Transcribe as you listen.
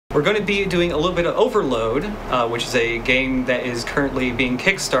We're going to be doing a little bit of Overload, which is a game that is currently being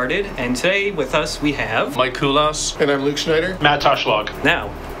kickstarted, and today with us we have... Mike Kulas. And I'm Luke Schneider. Matt Toshlog. Now,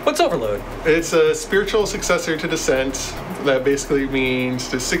 what's Overload? It's a spiritual successor to Descent. That basically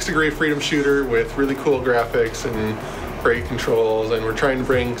means a 6 degree freedom shooter with really cool graphics and great controls, and we're trying to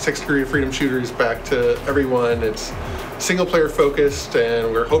bring 6 degree freedom shooters back to everyone. It's single player focused,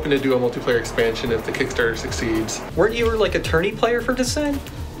 and we're hoping to do a multiplayer expansion if the Kickstarter succeeds. Weren't you like a tourney player for Descent?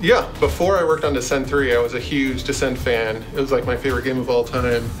 Yeah, before I worked on Descent 3, I was a huge Descent fan. It was like my favorite game of all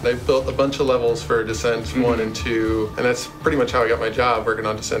time. I built a bunch of levels for Descent 1 and 2, and that's pretty much how I got my job working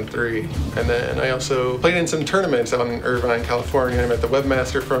on Descent 3. And then I also played in some tournaments out in Irvine, California. I met the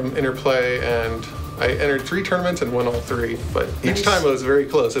webmaster from Interplay, and I entered 3 tournaments and won all 3, but each time I was very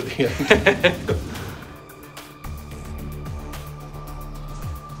close at the end.